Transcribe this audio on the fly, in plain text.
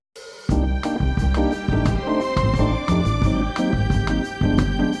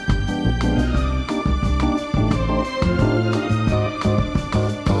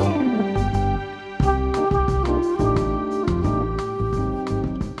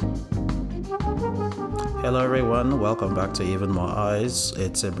Hello everyone, welcome back to Even More Eyes.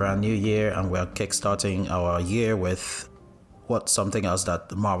 It's a brand new year and we're kickstarting our year with something else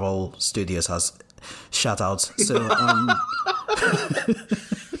that Marvel Studios has shut out. So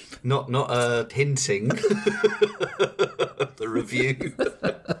not hinting the review.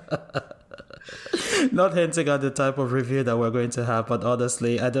 Not hinting at the type of review that we're going to have, but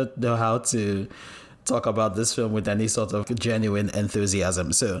honestly, I don't know how to talk about this film with any sort of genuine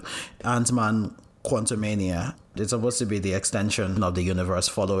enthusiasm. So, Ant-Man Quantumania, it's supposed to be the extension of the universe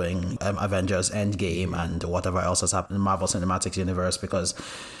following Avengers Endgame and whatever else has happened in Marvel Cinematic Universe, because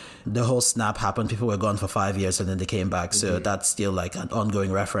the whole snap happened. People were gone for 5 years and then they came back. So that's still like an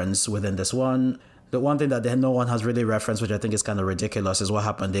ongoing reference within this one. The one thing that no one has really referenced, which I think is kind of ridiculous, is what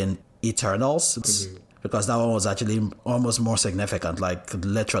happened in Eternals. Because that one was actually almost more significant. Like,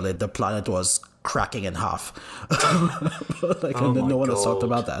 literally, the planet was cracking in half. No one has talked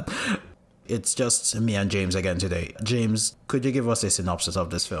about that. It's just me and James again today. James, could you give us a synopsis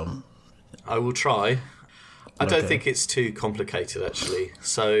of this film? I will try. I don't think it's too complicated, actually.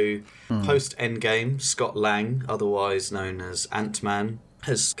 So, post-Endgame, Scott Lang, otherwise known as Ant-Man,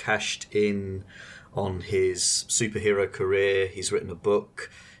 has cashed in on his superhero career. He's written a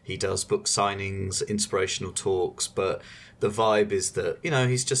book. He does book signings, inspirational talks, but the vibe is that,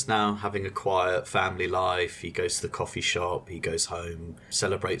 he's just now having a quiet family life. He goes to the coffee shop, he goes home,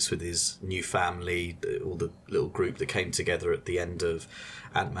 celebrates with his new family, all the little group that came together at the end of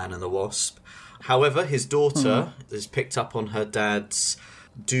Ant-Man and the Wasp. However, his daughter has picked up on her dad's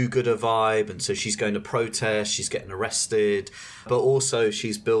do-gooder vibe, and so she's going to protest, she's getting arrested, but also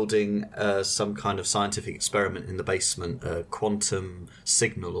she's building some kind of scientific experiment in the basement, a quantum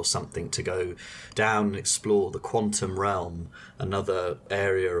signal or something, to go down and explore the quantum realm, another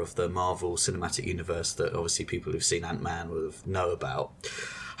area of the Marvel Cinematic Universe that obviously people who've seen Ant-Man will know about.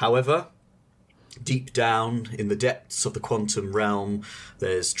 However, deep down in the depths of the quantum realm,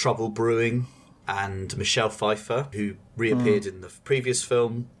 there's trouble brewing. And Michelle Pfeiffer, who reappeared in the previous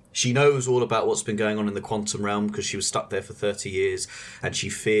film, she knows all about what's been going on in the quantum realm because she was stuck there for 30 years, and she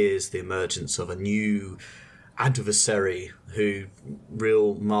fears the emergence of a new adversary who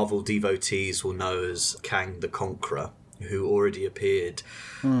real Marvel devotees will know as Kang the Conqueror, who already appeared,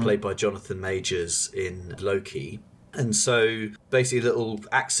 played by Jonathan Majors in Loki. And so basically a little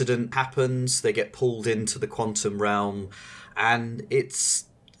accident happens, they get pulled into the quantum realm, and it's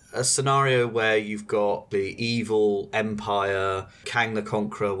a scenario where you've got the evil empire. Kang the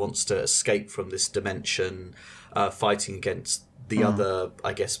Conqueror wants to escape from this dimension, fighting against the other,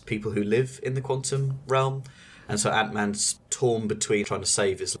 I guess, people who live in the quantum realm. And so Ant-Man's torn between trying to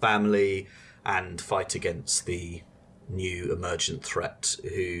save his family and fight against the new emergent threat,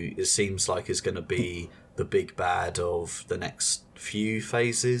 who it seems like is going to be the big bad of the next few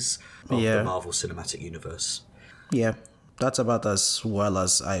phases of the Marvel Cinematic Universe. Yeah. That's about as well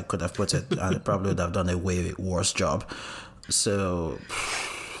as I could have put it, and I probably would have done a way worse job. So,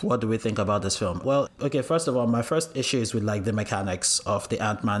 what do we think about this film? Well, okay, first of all, my first issue is with the mechanics of the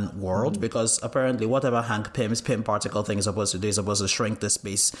Ant-Man world, because apparently whatever Hank Pym's Pym particle thing is supposed to do is supposed to shrink the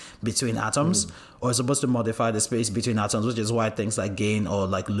space between atoms, or it's supposed to modify the space between atoms, which is why things gain or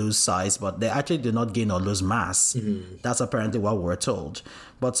lose size, but they actually do not gain or lose mass. That's apparently what we're told.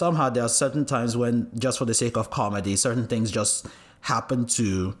 But somehow there are certain times when, just for the sake of comedy, certain things just happen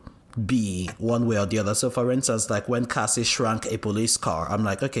to be one way or the other. So for instance, when Cassie shrank a police car, I'm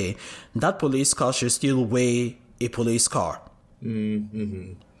like, okay, that police car should still weigh a police car.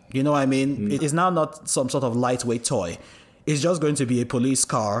 You know what I mean? It is now not some sort of lightweight toy. It's just going to be a police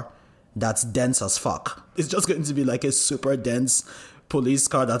car that's dense as fuck. It's just going to be a super dense police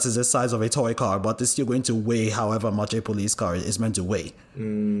car that is the size of a toy car, but it's still going to weigh however much a police car is meant to weigh.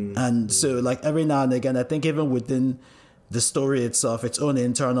 And so every now and again, I think even within the story itself, its own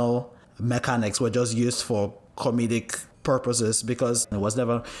internal mechanics were just used for comedic purposes, because I was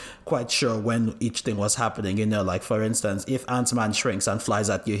never quite sure when each thing was happening. For instance, if Ant-Man shrinks and flies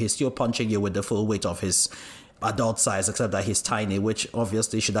at you, he's still punching you with the full weight of his adult size, except that he's tiny, which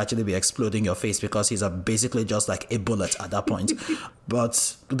obviously should actually be exploding your face because he's basically just a bullet at that point.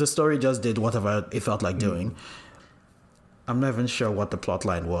 But the story just did whatever it felt like doing. I'm not even sure what the plot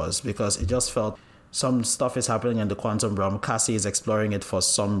line was, because it just felt some stuff is happening in the quantum realm. Cassie is exploring it for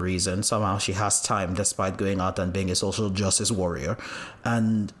some reason. Somehow she has time despite going out and being a social justice warrior.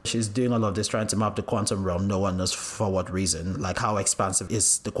 And she's doing all of this trying to map the quantum realm. No one knows for what reason. How expansive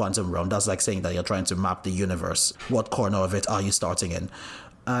is the quantum realm? That's like saying that you're trying to map the universe. What corner of it are you starting in?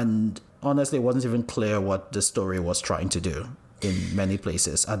 And honestly, it wasn't even clear what the story was trying to do in many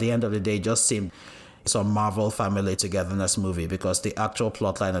places. At the end of the day, it just seemed some Marvel family togetherness movie, because the actual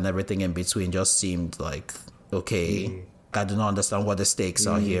plotline and everything in between just seemed like, okay, I do not understand what the stakes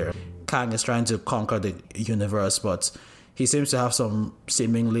are here. Kang is trying to conquer the universe, but he seems to have some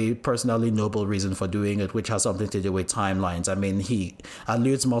seemingly personally noble reason for doing it, which has something to do with timelines. I mean, he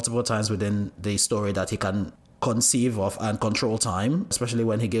alludes multiple times within the story that he can conceive of and control time, especially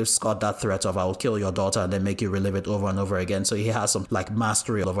when he gives Scott that threat of, I will kill your daughter and then make you relive it over and over again. So he has some like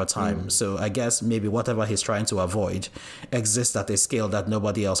mastery over time. So I guess maybe whatever he's trying to avoid exists at a scale that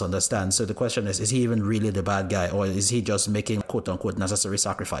nobody else understands. So the question is he even really the bad guy, or is he just making quote unquote necessary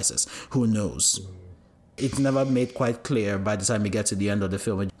sacrifices? Who knows? It's never made quite clear by the time you get to the end of the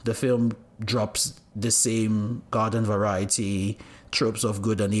film. The film drops the same garden variety tropes of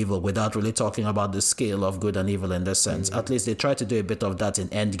good and evil without really talking about the scale of good and evil in this sense. At least they tried to do a bit of that in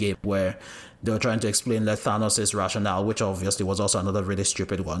Endgame, where they were trying to explain like Thanos' rationale, which obviously was also another really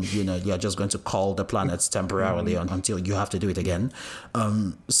stupid one. You know, you're just going to call the planets temporarily until you have to do it again.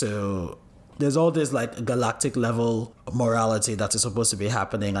 So there's all this like galactic level morality that is supposed to be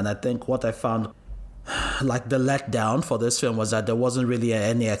happening. And I think what I found like the letdown for this film was that there wasn't really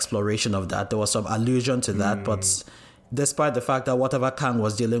any exploration of that. There was some allusion to that, but despite the fact that whatever Kang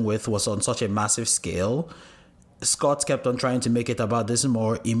was dealing with was on such a massive scale, Scott kept on trying to make it about this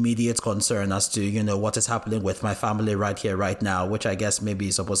more immediate concern as to, you know, what is happening with my family right here, right now, which I guess maybe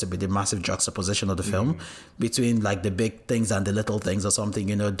is supposed to be the massive juxtaposition of the film between like the big things and the little things or something,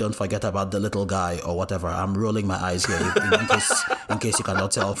 you know, don't forget about the little guy or whatever. I'm rolling my eyes here in case you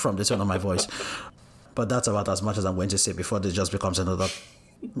cannot tell from the tone of my voice. But that's about as much as I'm going to say before this just becomes another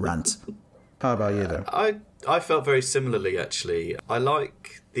rant. How about you, though? I felt very similarly, actually. I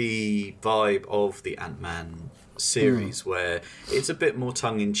like the vibe of the Ant-Man series, where it's a bit more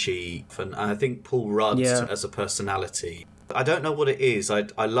tongue-in-cheek, and I think Paul Rudd as a personality, I don't know what it is.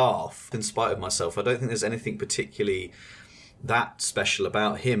 I laugh in spite of myself. I don't think there's anything particularly that special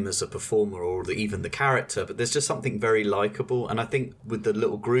about him as a performer or even the character, but there's just something very likeable. And I think with the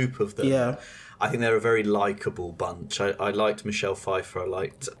little group of them, I think they're a very likeable bunch. I liked Michelle Pfeiffer. I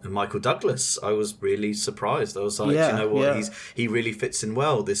liked Michael Douglas. I was really surprised. I was like, you know what? He really fits in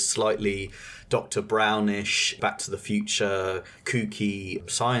well. This slightly Dr. Brownish, Back to the Future, kooky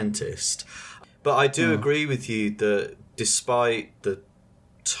scientist. But I do agree with you that despite the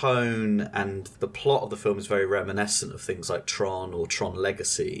tone and the plot of the film is very reminiscent of things like Tron or Tron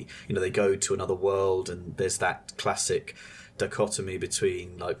Legacy. You know, they go to another world and there's that classic dichotomy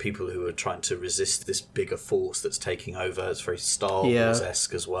between like people who are trying to resist this bigger force that's taking over. It's very Star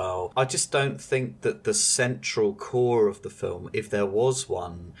Wars-esque as well. I just don't think that the central core of the film, if there was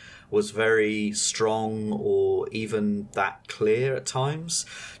one, was very strong or even that clear at times.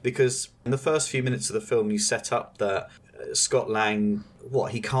 Because in the first few minutes of the film, you set up that Scott Lang,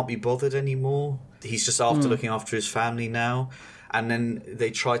 he can't be bothered anymore. He's just after looking after his family now. And then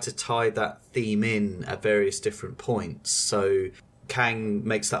they try to tie that theme in at various different points. So Kang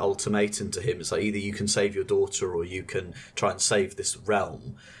makes that ultimatum to him. It's like, either you can save your daughter or you can try and save this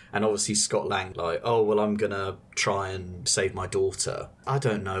realm. And obviously Scott Lang like, oh, well, I'm going to try and save my daughter. I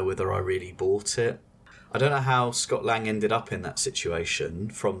don't know whether I really bought it. I don't know how Scott Lang ended up in that situation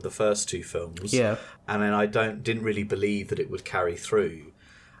from the first two films. Yeah. And then I didn't really believe that it would carry through.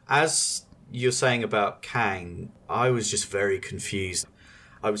 As you're saying about Kang, I was just very confused.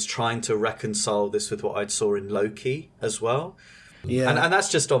 I was trying to reconcile this with what I'd saw in Loki as well. Yeah. And that's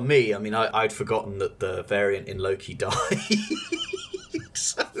just on me. I mean, I'd forgotten that the variant in Loki died.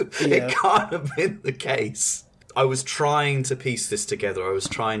 So it can't have been the case. I was trying to piece this together. I was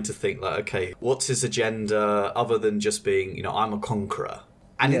trying to think like, okay, what's his agenda other than just being, you know, I'm a conqueror.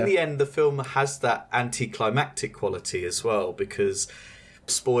 And in the end, the film has that anticlimactic quality as well, because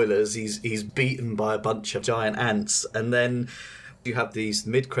spoilers, he's beaten by a bunch of giant ants, and then you have these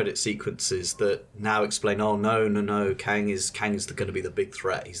mid-credit sequences that now explain, oh no, Kang is going to be the big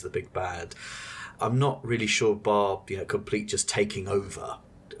threat, he's the big bad. I'm not really sure, bar, you know, complete just taking over,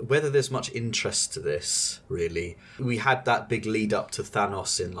 whether there's much interest to this, really. We had that big lead up to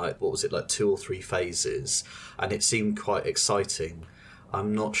Thanos in like 2 or 3 phases, and it seemed quite exciting.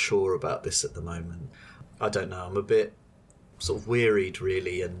 I'm not sure about this at the moment. I don't know, I'm a bit sort of wearied,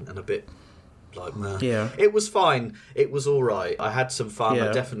 really, and a bit like, meh. Yeah. It was fine. It was all right. I had some fun.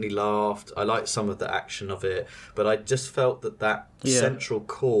 I definitely laughed. I liked some of the action of it, but I just felt that central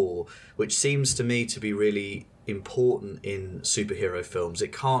core, which seems to me to be really important in superhero films,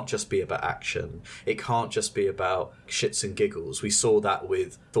 it can't just be about action. It can't just be about shits and giggles. We saw that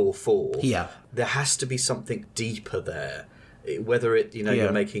with Thor 4. Yeah. There has to be something deeper there. Whether it, you know,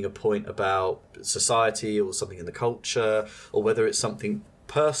 you're making a point about society or something in the culture, or whether it's something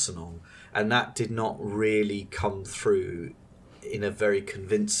personal. And that did not really come through in a very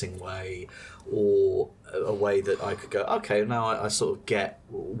convincing way, or a way that I could go, okay, now I sort of get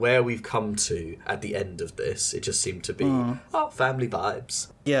where we've come to at the end of this. It just seemed to be, family vibes.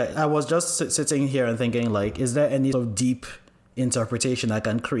 Yeah, I was just sitting here and thinking, like, is there any sort of deep interpretation I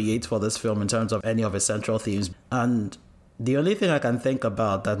can create for this film in terms of any of its central themes? And the only thing I can think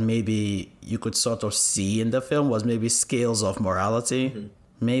about that maybe you could sort of see in the film was maybe scales of morality,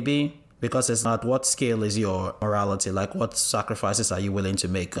 maybe. Because it's not what scale is your morality, like what sacrifices are you willing to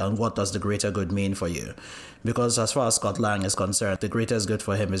make, and what does the greater good mean for you? Because as far as Scott Lang is concerned, the greatest good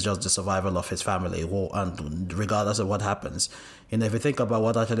for him is just the survival of his family, and regardless of what happens. If you think about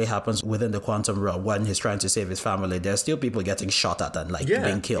what actually happens within the quantum realm when he's trying to save his family, there's still people getting shot at and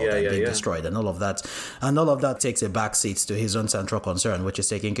being killed and being destroyed and all of that. And all of that takes a backseat to his own central concern, which is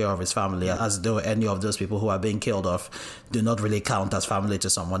taking care of his family, as though any of those people who are being killed off do not really count as family to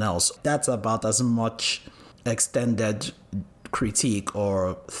someone else. That's about as much extended critique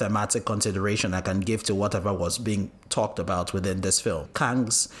or thematic consideration I can give to whatever was being talked about within this film.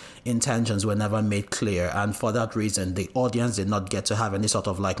 Kang's intentions were never made clear, and for that reason the audience did not get to have any sort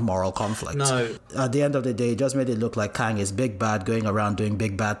of like moral conflict. No. At the end of the day, it just made it look like Kang is big bad, going around doing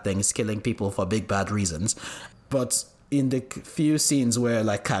big bad things, killing people for big bad reasons. But in the few scenes where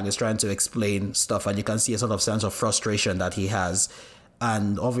like Kang is trying to explain stuff, and you can see a sort of sense of frustration that he has,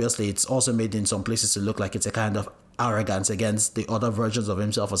 and obviously it's also made in some places to look like it's a kind of arrogance against the other versions of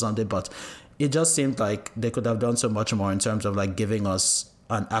himself or something, but it just seemed like they could have done so much more in terms of like giving us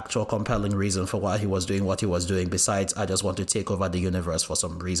an actual compelling reason for why he was doing what he was doing, besides I just want to take over the universe for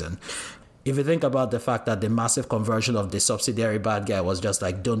some reason. If you think about the fact that the massive conversion of the subsidiary bad guy was just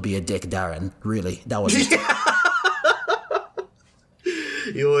like, don't be a dick, Darren. Really, that was it.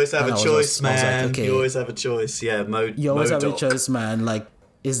 You always have a choice, man. Like, okay. You always have a choice. Yeah, You always have a choice, man. Like,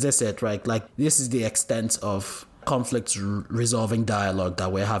 is this it, right? Like, this is the extent of conflict resolving dialogue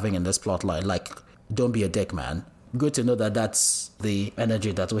that we're having in this plot line. Like, don't be a dick, man. Good to know that that's the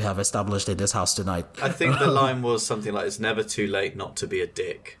energy that we have established in this house tonight. I think the line was something like, it's never too late not to be a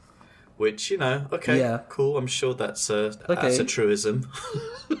dick. Which, cool. I'm sure that's a truism.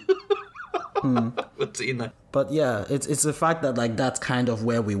 But yeah, it's the fact that like that's kind of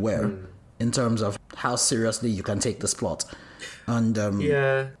where we were in terms of how seriously you can take this plot. And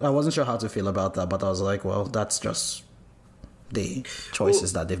I wasn't sure how to feel about that, but I was like, well, that's just the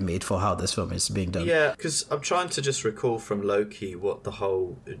choices that they've made for how this film is being done. Yeah, because I'm trying to just recall from Loki what the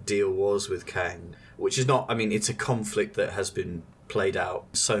whole deal was with Kang, which is not, I mean, it's a conflict that has been played out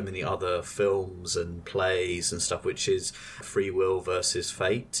in so many other films and plays and stuff, which is free will versus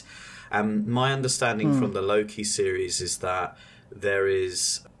fate. My understanding from the Loki series is that there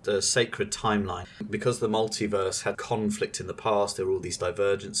is the sacred timeline. Because the multiverse had conflict in the past, there were all these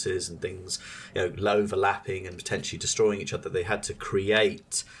divergences and things, overlapping and potentially destroying each other. They had to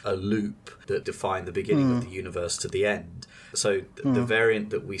create a loop that defined the beginning of the universe to the end. So the variant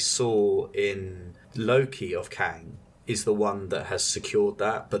that we saw in Loki of Kang is the one that has secured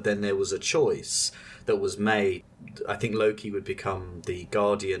that. But then there was a choice that was made. I think Loki would become the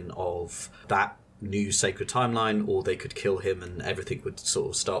guardian of that new sacred timeline, or they could kill him and everything would sort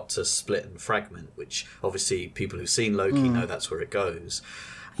of start to split and fragment, which obviously people who've seen Loki know that's where it goes.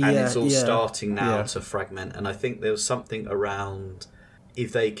 And it's all starting now to fragment. And I think there was something around,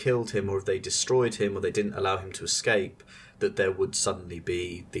 if they killed him or if they destroyed him or they didn't allow him to escape, that there would suddenly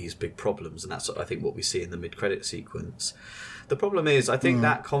be these big problems. And that's, I think, what we see in the mid-credit sequence. The problem is, I think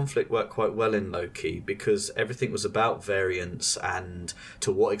that conflict worked quite well in Loki because everything was about variance, and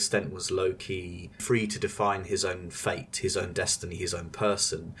to what extent was Loki free to define his own fate, his own destiny, his own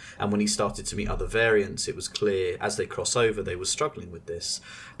person. And when he started to meet other variants, it was clear as they cross over, they were struggling with this.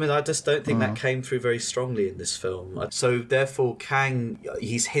 I mean, I just don't think that came through very strongly in this film. So therefore, Kang,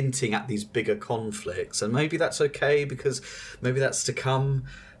 he's hinting at these bigger conflicts, and maybe that's okay because maybe that's to come.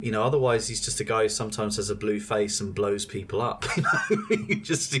 Otherwise he's just a guy who sometimes has a blue face and blows people up.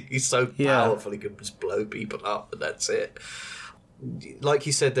 He's so powerful, he can just blow people up, and that's it. Like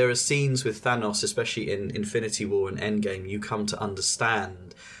you said, there are scenes with Thanos, especially in Infinity War and Endgame, you come to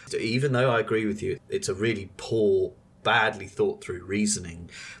understand, even though I agree with you, it's a really poor, badly thought through reasoning.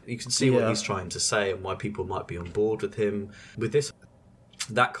 You can see what he's trying to say and why people might be on board with him. With this,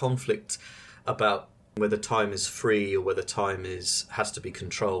 that conflict about whether time is free or whether time has to be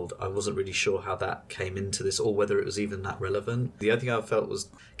controlled, I wasn't really sure how that came into this or whether it was even that relevant. The other thing I felt was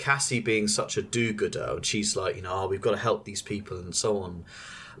Cassie being such a do-gooder, and she's like, we've got to help these people and so on.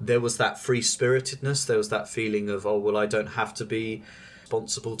 There was that free-spiritedness, there was that feeling of, I don't have to be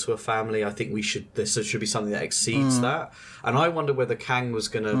responsible to a family. I think this should be something that exceeds that. And I wonder whether Kang was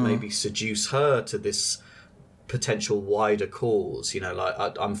going to maybe seduce her to this potential wider cause. You know,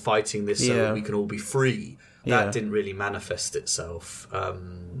 like I'm fighting this so that we can all be free. That didn't really manifest itself.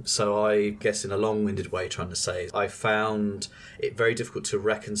 So I guess in a long-winded way trying to say, I found it very difficult to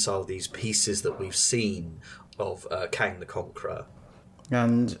reconcile these pieces that we've seen of Kang the Conqueror.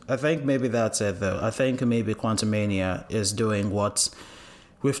 And I think maybe that's it, though. I think maybe Quantumania is doing what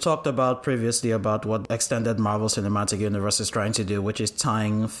we've talked about previously about what extended Marvel Cinematic Universe is trying to do, which is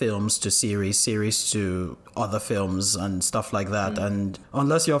tying films to series to other films and stuff like that. And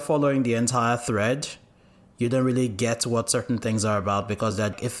unless you're following the entire thread, you don't really get what certain things are about, because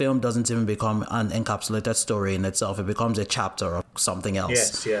that a film doesn't even become an encapsulated story in itself. It becomes a chapter of something else.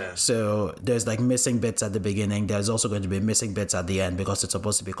 Yes, yeah. So there's like missing bits at the beginning. There's also going to be missing bits at the end, because it's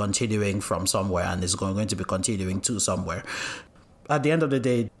supposed to be continuing from somewhere and it's going to be continuing to somewhere. At the end of the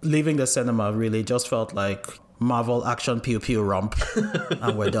day, leaving the cinema really just felt like Marvel action pew pew romp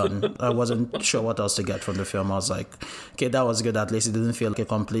and we're done. I wasn't sure what else to get from the film. I was like, okay, that was good. At least it didn't feel like a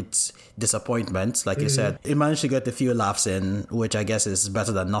complete disappointment. Like you said, it managed to get a few laughs in, which I guess is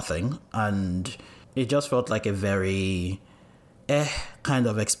better than nothing. And it just felt like a very kind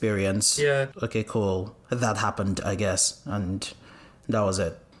of experience. Yeah. Okay, cool. That happened, I guess. And that was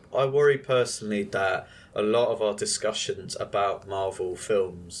it. I worry personally that a lot of our discussions about Marvel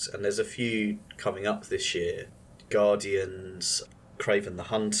films, and there's a few coming up this year, Guardians, Kraven the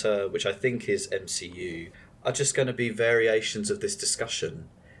Hunter, which I think is MCU, are just going to be variations of this discussion.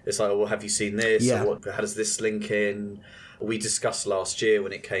 It's like, well, have you seen this? Yeah. Or how does this link in? We discussed last year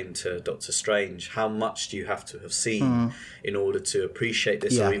when it came to Doctor Strange, how much do you have to have seen in order to appreciate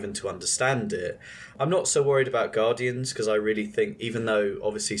this or even to understand it? I'm not so worried about Guardians, because I really think, even though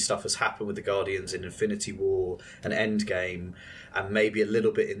obviously stuff has happened with the Guardians in Infinity War and Endgame, and maybe a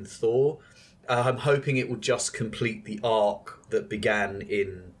little bit in Thor, I'm hoping it will just complete the arc that began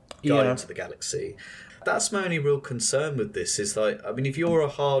in Guardians of the Galaxy. That's my only real concern with this, is like, I mean, if you're a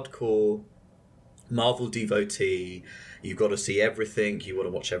hardcore Marvel devotee, you've got to see everything, you want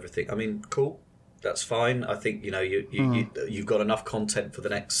to watch everything. I mean, cool, that's fine. I think, you know, you've got enough content for the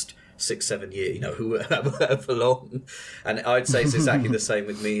next 6-7 years, you know, however long. And I'd say it's exactly the same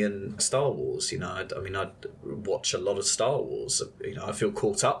with me and Star Wars. You know, I'd watch a lot of Star Wars. You know, I feel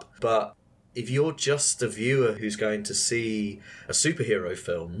caught up. But if you're just a viewer who's going to see a superhero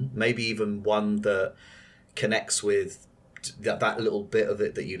film, maybe even one that connects with that little bit of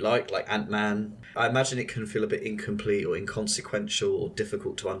it that you like Ant-Man, I imagine it can feel a bit incomplete or inconsequential or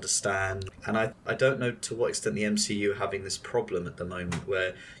difficult to understand. And I don't know to what extent the MCU are having this problem at the moment,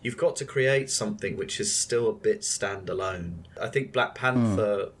 where you've got to create something which is still a bit standalone. I think Black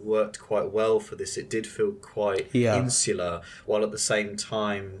Panther worked quite well for this. It did feel quite insular, while at the same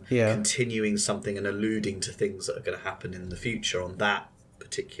time continuing something and alluding to things that are going to happen in the future on that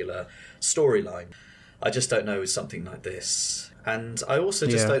particular storyline. I just don't know with something like this. And I also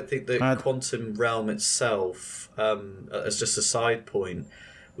just don't think that Quantum Realm itself, as just a side point,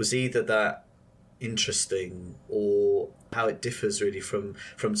 was either that interesting or how it differs really from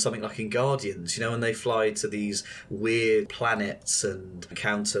something like in Guardians, you know, when they fly to these weird planets and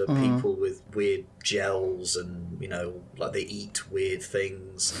encounter people with weird gels and, you know, like they eat weird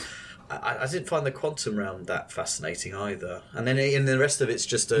things. I didn't find the Quantum Realm that fascinating either. And then in the rest of it's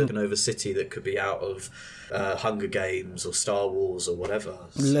just an over city that could be out of Hunger Games or Star Wars or whatever.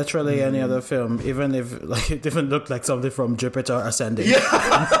 Literally any other film, even if like it didn't look like something from Jupiter Ascending. Yeah.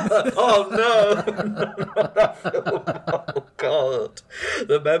 Oh no. Not that film. Oh God.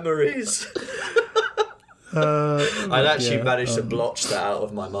 The memories. I'd actually managed to blotch that out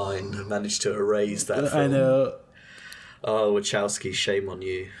of my mind and managed to erase that film. I know. Oh, Wachowski, shame on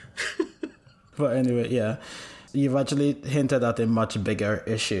you. But anyway, you've actually hinted at a much bigger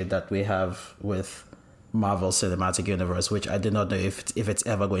issue that we have with Marvel Cinematic Universe, which I do not know if it's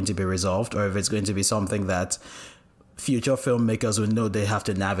ever going to be resolved, or if it's going to be something that future filmmakers will know they have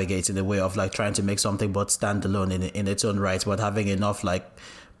to navigate in a way of like trying to make something but standalone in its own right, but having enough like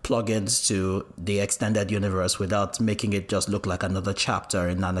plugins to the extended universe without making it just look like another chapter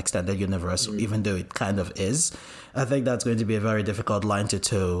in an extended universe, even though it kind of is. I think that's going to be a very difficult line to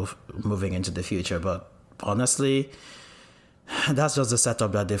toe moving into the future. But honestly, that's just the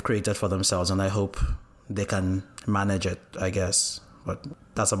setup that they've created for themselves, and I hope they can manage it, I guess. But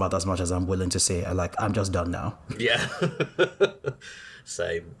that's about as much as I'm willing to say. I'm just done now. Yeah.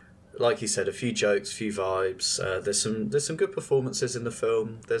 Same. like you said, a few jokes, a few vibes. There's some good performances in the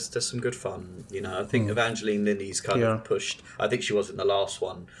film. There's some good fun. You know, I think Evangeline Lilly's kind of pushed. I think she was in the last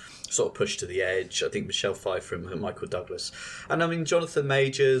one, sort of pushed to the edge. I think Michelle Pfeiffer and Michael Douglas, and I mean Jonathan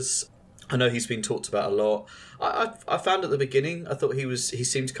Majors. I know he's been talked about a lot. I found at the beginning, I thought he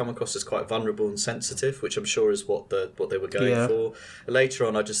seemed to come across as quite vulnerable and sensitive, which I'm sure is what they were going for. Later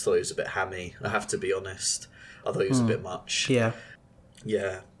on, I just thought he was a bit hammy. I have to be honest. I thought he was a bit much. Yeah.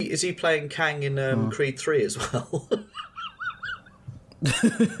 Yeah. Is he playing Kang in Creed 3 as well?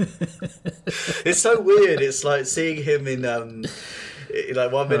 It's so weird. It's like seeing him in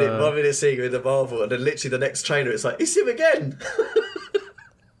like one minute seeing him in the Marvel, and then literally the next trailer it's like, it's him again.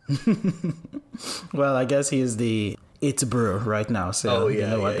 Well, I guess he is the It Bro right now, so you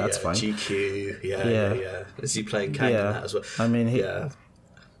know what, that's fine. GQ, yeah. Is he playing Kang in that as well? I mean,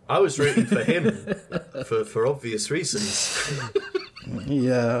 I was rooting for him for obvious reasons.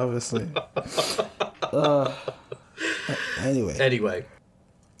 Yeah, obviously. Anyway,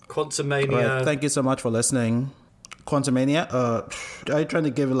 Quantumania. Right, thank you so much for listening. Quantumania, are you trying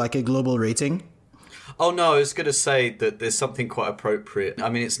to give it like a global rating? Oh no, I was going to say that there's something quite appropriate. I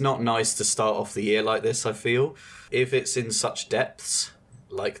mean, it's not nice to start off the year like this, I feel. If it's in such depths,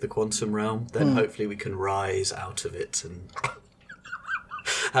 like the quantum realm, then hopefully we can rise out of it and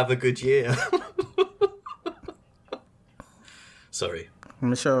have a good year. Sorry.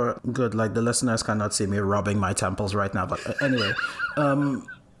 I'm sure, good, like the listeners cannot see me rubbing my temples right now, but anyway,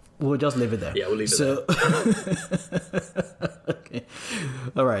 we'll just leave it there. Yeah, we'll leave it there. Okay.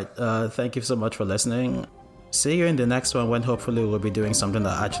 All right. Thank you so much for listening. See you in the next one when hopefully we'll be doing something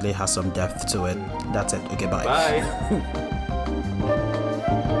that actually has some depth to it. That's it. Okay, bye. Bye.